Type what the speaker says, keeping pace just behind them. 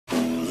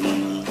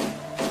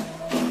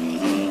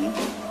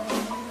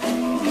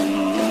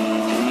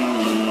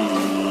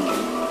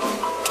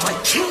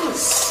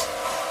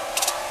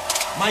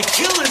My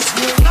killers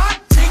will not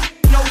take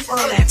no for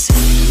an answer.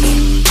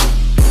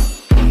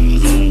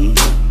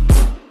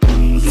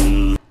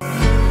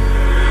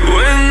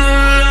 When the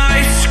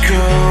lights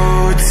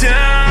go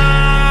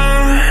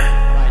down,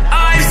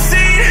 I've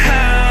seen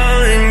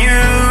hell in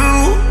you,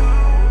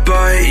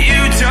 but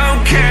you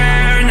don't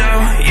care, no,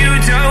 you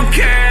don't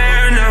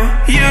care, no.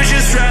 You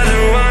just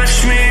rather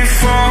watch me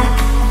fall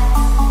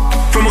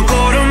from a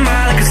quarter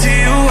mile. I can see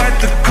you at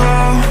the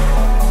call.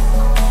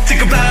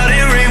 Think about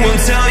it, ring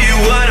won't tell you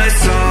what I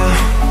saw.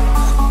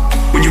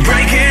 When you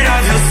break it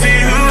off, you'll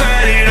see who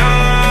had it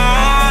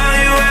all.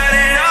 You had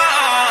it all.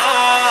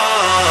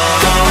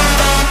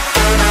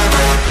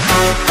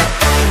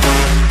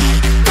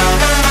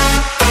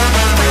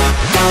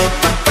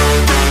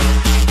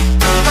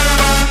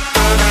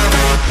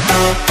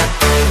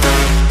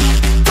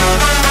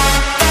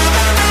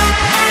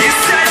 You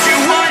said you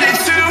wanted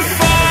to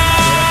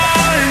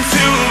fall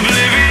into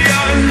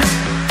oblivion.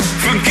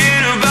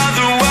 Forget about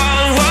the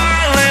world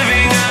we're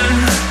living in.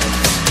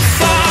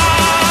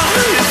 Fall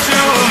into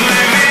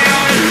oblivion,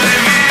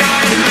 oblivion,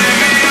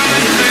 oblivion,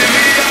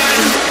 oblivion.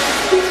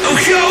 Oh,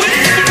 go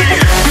in. Fall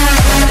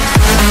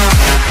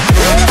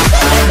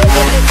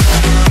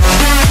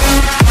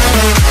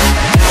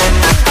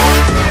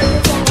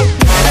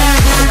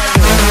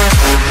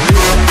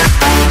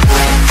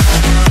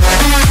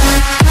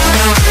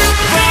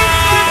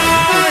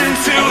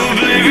into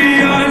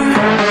oblivion.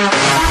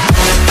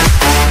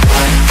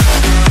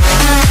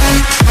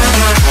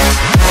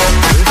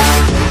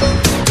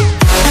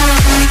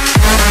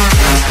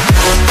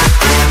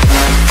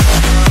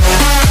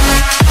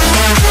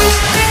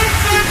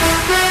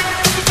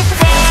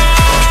 Fall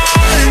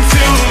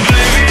into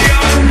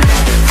oblivion.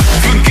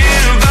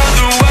 Forget about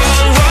the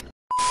world.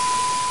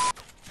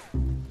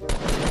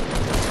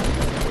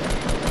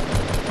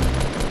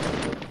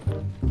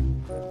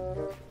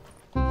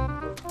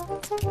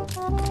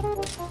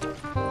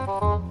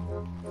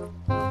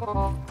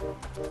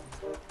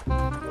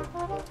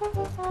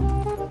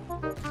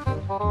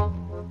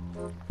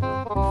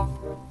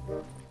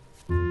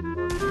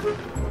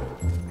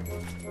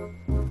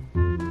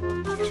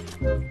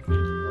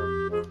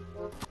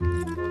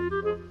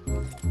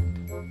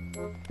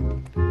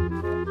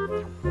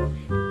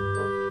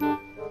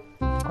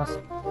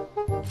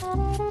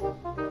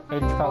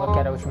 Ele te falou que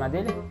era a última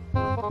dele?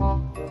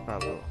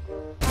 Falou.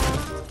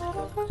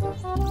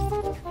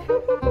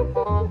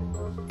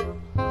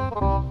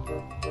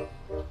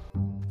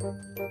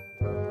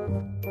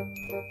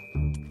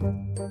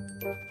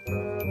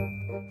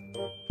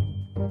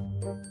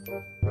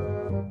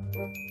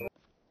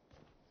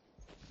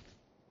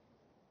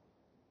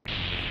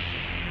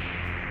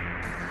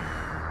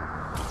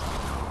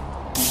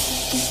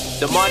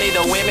 The money,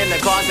 the women, the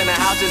cars, and the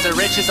houses, the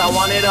riches, I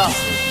want it up.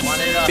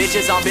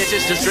 Bitches on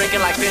bitches, just drinking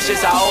like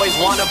fishes, I always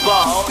wanna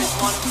buff.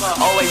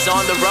 Always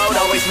on the road,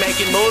 always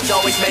making moves,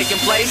 always making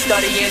plays,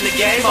 studying the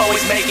game,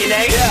 always making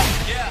A's.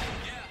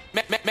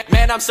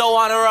 Man, I'm so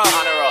on a roll.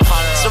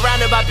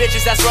 Surrounded by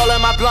bitches that's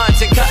rolling my blunts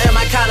and cutting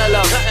my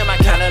cantaloupe.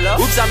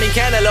 Oops, I mean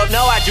cantaloupe.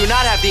 No, I do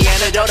not have the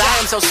antidote. I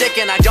am so sick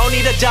and I don't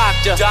need a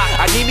doctor.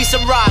 I need me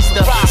some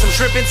Rasta, some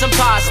shrimp and some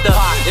pasta,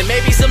 and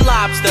maybe some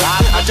lobster.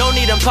 I don't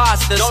need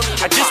imposters.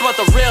 I just want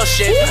the real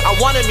shit. I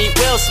wanna meet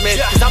Will Smith,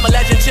 cause I'm a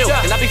legend too.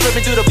 And I be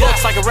flipping through the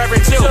books like a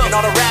reverend too. And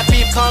all the rap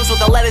beef comes with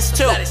the lettuce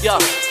too. Yo,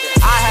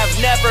 I have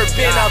never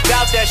been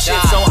about that shit,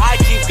 so I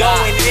keep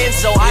going in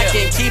so I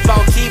can keep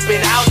on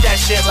keeping out that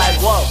shit like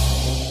whoa.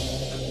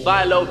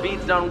 Philo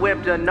beats done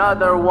whipped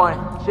another one.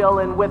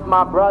 Chillin' with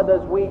my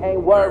brothers, we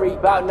ain't worried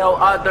about no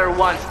other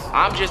ones.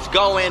 I'm just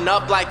going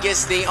up like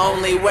it's the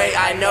only way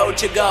I know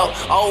to go.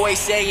 Always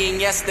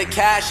saying yes to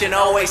cash and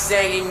always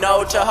saying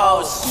no to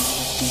hoes.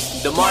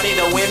 The money,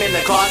 the women,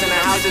 the cars, and the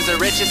houses, the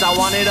riches, I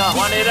want it up.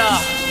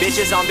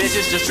 Bitches on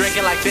bitches, just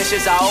drinking like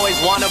fishes, I always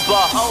wanna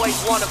buff. Always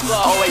on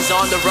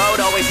the road,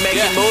 always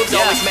making moves,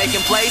 always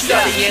making plays,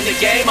 studying the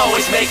game,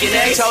 always making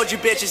A's. Told you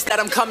bitches that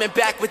I'm coming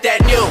back with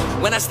that new.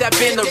 When I step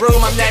in the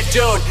room, I'm that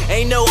dude.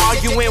 Ain't no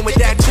arguing with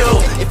that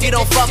too. If you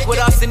don't fuck with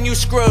us, then you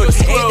screwed.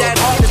 Ain't that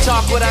hard to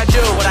talk what I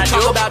do.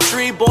 Talk about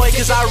tree boy,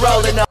 cause I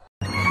rollin' up.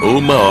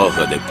 Uma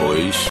hora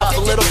depois. A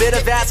little bit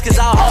of ass cause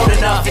I'll hold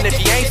enough. And if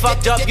you ain't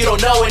fucked up, you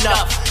don't know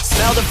enough.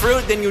 Smell the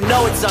fruit, then you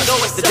know it's us.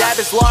 The dab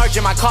is large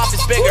and my cough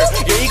is bigger.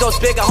 Your ego's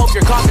big, I hope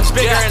your coffin's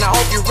bigger. And I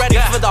hope you're ready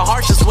for the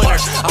harshest winter.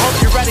 I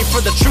hope you're ready for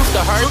the truth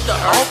to hurt.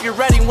 I hope you're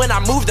ready when I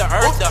move the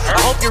earth.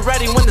 I hope you're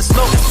ready when the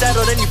smoke is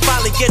settled and you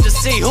finally get to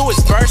see who is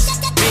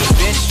first. Me,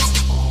 bitch.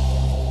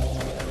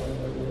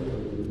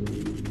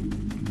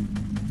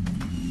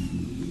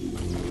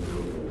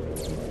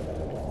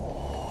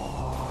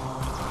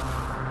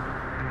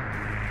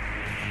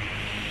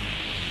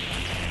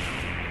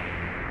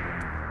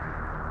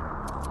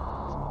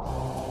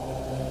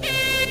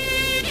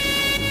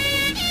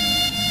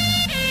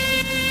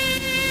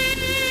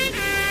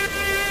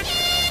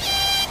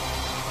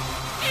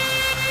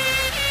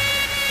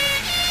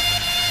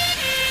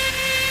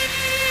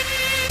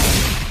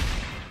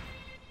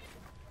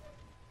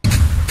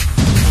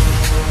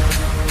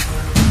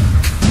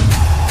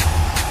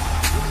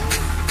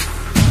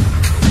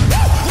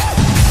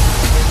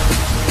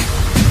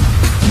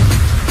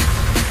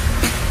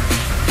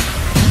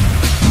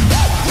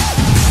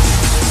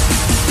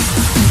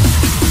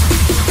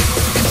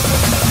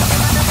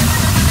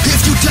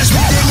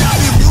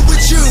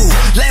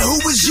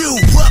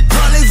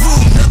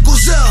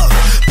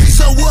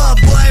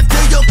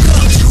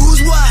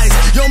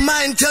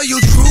 lie and tell you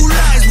true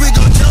lies. We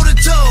gon' toe to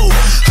toe.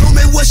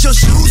 Homie, what's your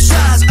shoe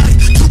size? Ay,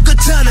 2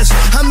 katanas.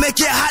 I make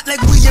it hot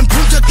like we in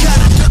Punta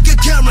Cana.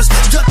 Ducking cameras,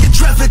 stuck in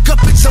traffic,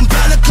 up in some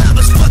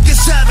balaclavas. Fucking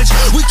savage.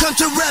 We come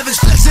to ravage,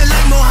 flexing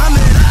like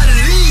Muhammad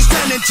Ali.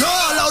 Standing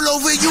tall, all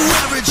over you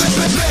average.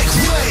 Black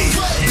wave,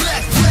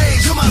 black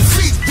waves on my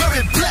feet,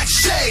 wearing black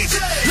shades.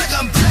 Like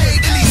I'm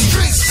played in these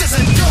streets since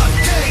a dark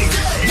day.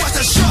 Watch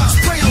the sharks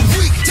spray a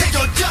week. Take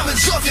your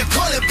diamonds off, you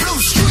call it blue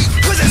street.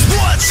 Cause it's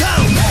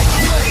wartime. Black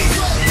wave,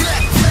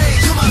 black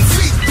waves on my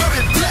feet,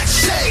 wearing black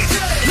shades.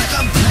 Like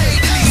I'm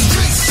played in these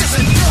streets since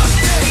a dark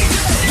day.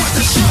 Watch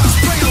the sharks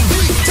spray a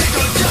week. Take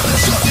your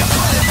diamonds off, you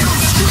call it blue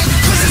street.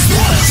 Cause it's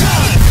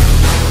wartime.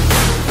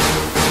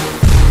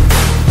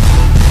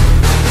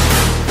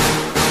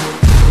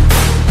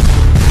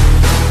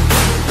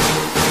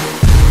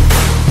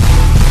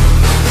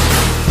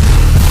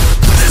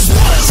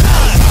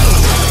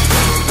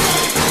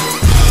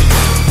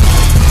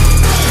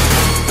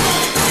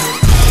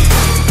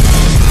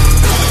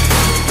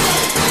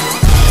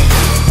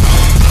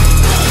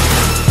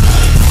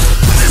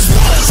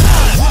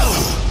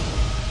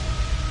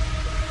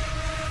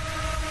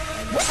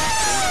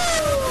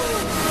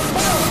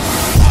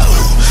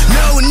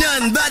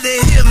 About to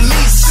hear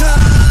me, son.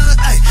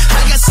 Ay, I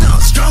got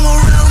something strong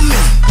around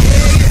me.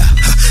 Yeah,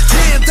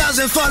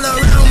 10,000 fall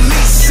around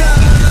me,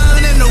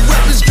 son. And the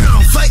weapons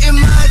drawn, fighting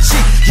my G.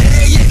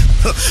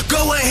 Yeah.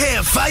 Go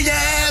ahead, fire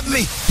at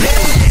me.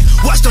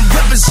 Yeah. Watch them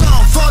weapons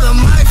on fall to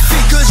my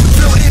feet. Cause you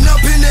floating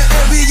up in the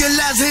air,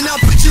 realizing I'll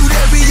put you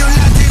there.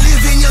 Realize they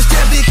live in your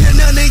step because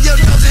none of your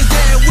dogs is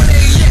that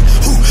way. Yeah.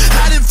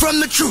 Hiding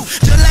from the truth,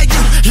 just like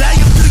you.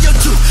 Lying through your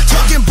tooth,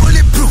 talking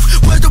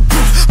bulletproof. Where's the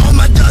proof? All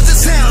my dogs and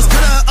sounds.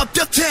 Up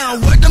your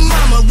town, word the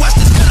mama, watch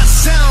this kind of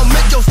sound.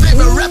 Make your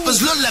favorite rappers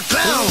look like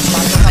clowns.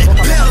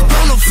 Pound,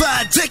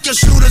 bonafide, take your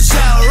shooters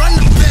out. Run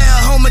the bell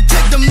home and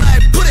take the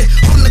mic, put it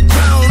on the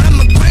ground.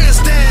 I'm a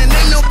grandstand,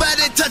 ain't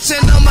nobody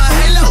touching on my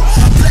halo.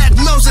 Black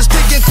Moses,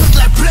 thinking quick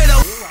like Play-Doh.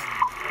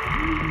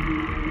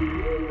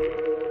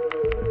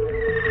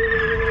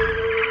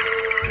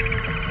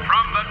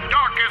 From the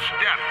darkest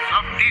depths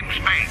of deep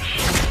space,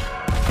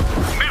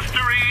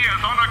 mystery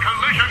is on a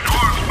collision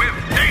course with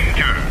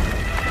danger.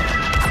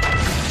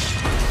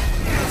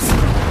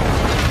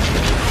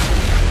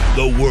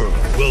 The world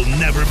will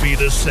never be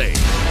the same.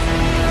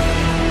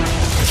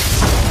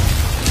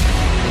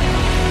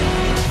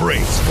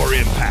 Brace for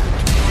impact.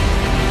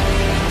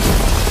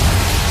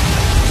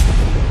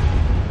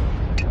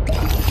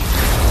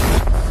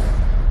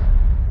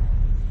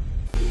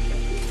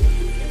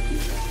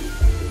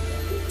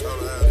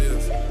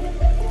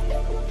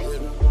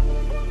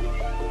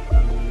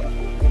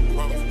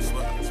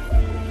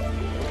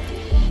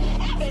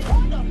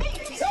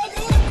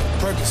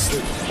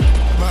 Percocet,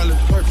 Miley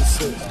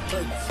Percocet,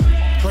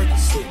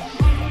 Percocet,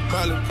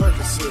 Miley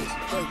Percocet,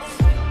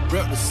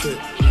 represent,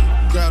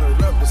 gotta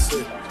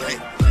represent,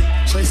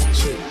 chase a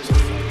chick,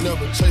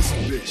 never chase a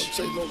bitch,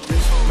 chase no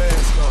bitch,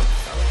 mask on,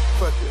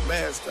 fuck it,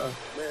 mask on,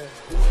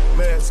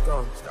 mask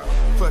on,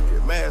 fuck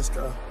it, mask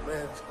on,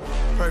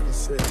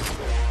 Percocet,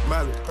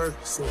 Miley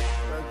Percocet,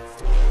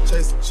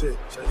 chase a chick,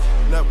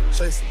 never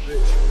chase a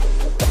bitch,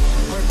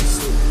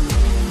 Percocet,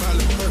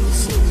 Miley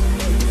Percocet,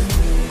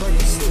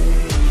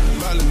 Percocet.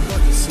 Miley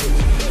Percocet,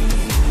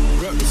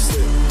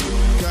 represent,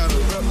 gotta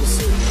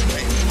represent,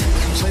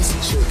 chase a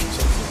chick,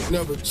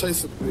 never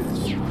chase a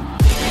bitch.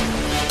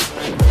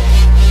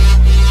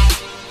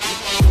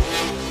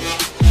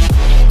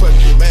 Put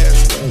your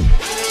mask on.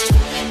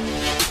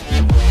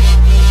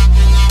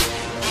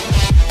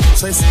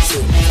 Chase a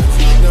chick,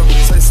 never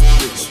chase a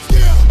bitch.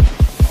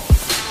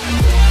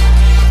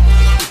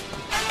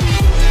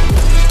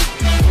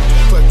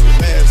 Put your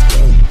mask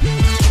on.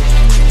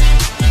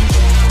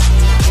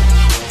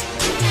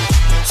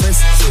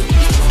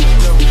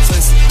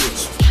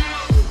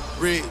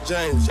 Red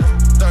James,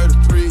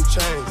 33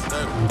 chains,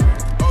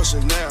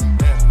 Ocean now,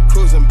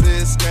 cruising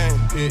Biscayne,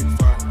 hit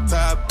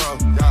top off,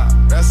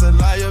 that's a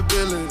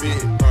liability,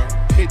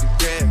 hit the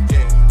gas,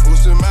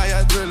 boosting my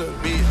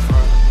adrenaline,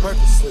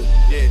 Percocet,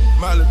 yeah,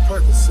 Miley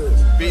Percocet,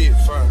 big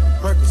fun,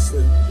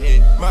 Percocet,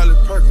 yeah, Miley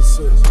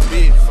Percocet,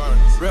 big fun,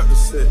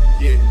 represent,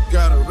 yeah,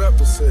 gotta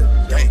represent,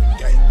 gang,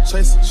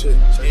 chase a chick,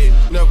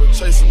 yeah, never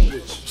chase a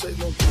bitch, chase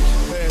no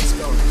bitch, mask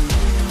on,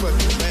 put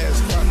the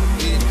mask on,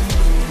 yeah,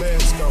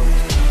 mask on,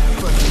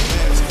 put the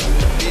mask on,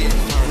 yeah,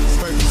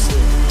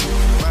 Percocet,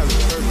 Miley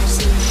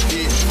Percocet,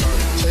 yeah,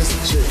 chase a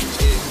chick,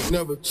 yeah,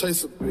 never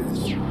chase a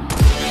bitch.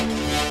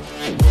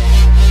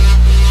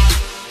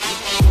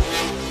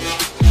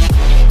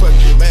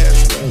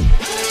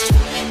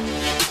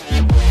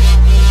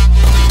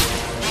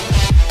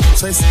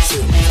 Chase a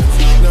chick,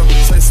 never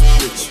chase a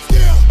bitch.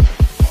 Yeah.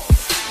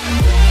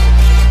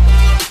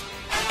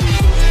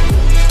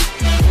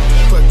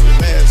 Put your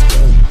mask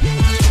on.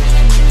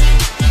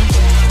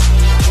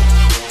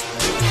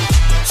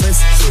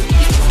 Chase a chick,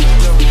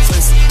 never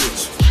chase a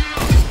bitch.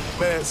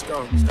 Mask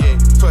on, yeah.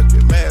 Fuck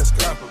your mask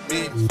off a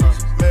bitch.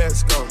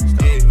 Mask on,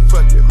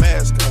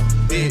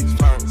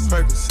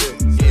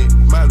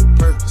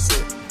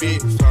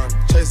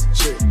 chase a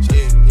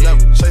chick,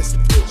 never chase a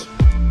bitch.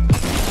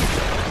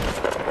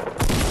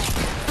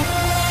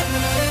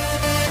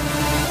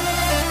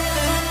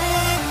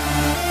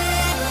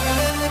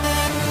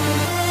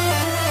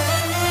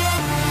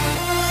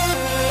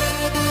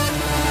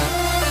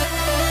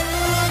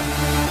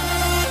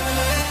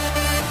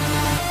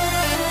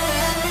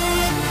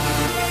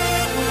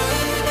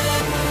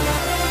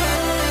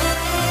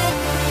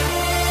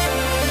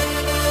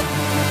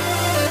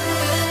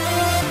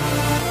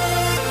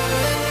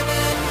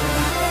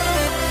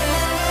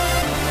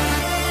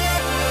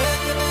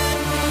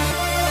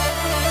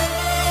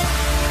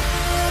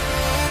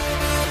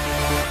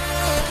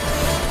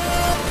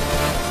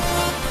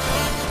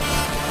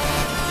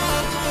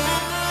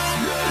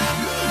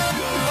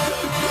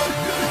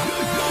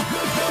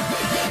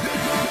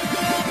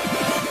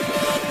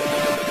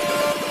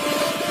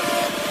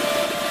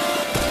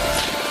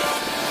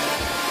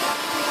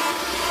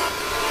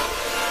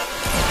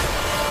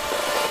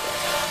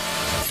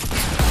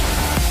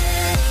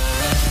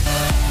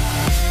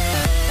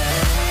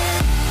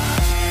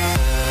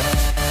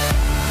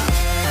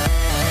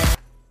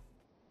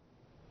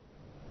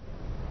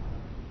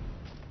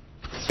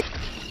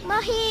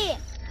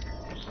 Morri!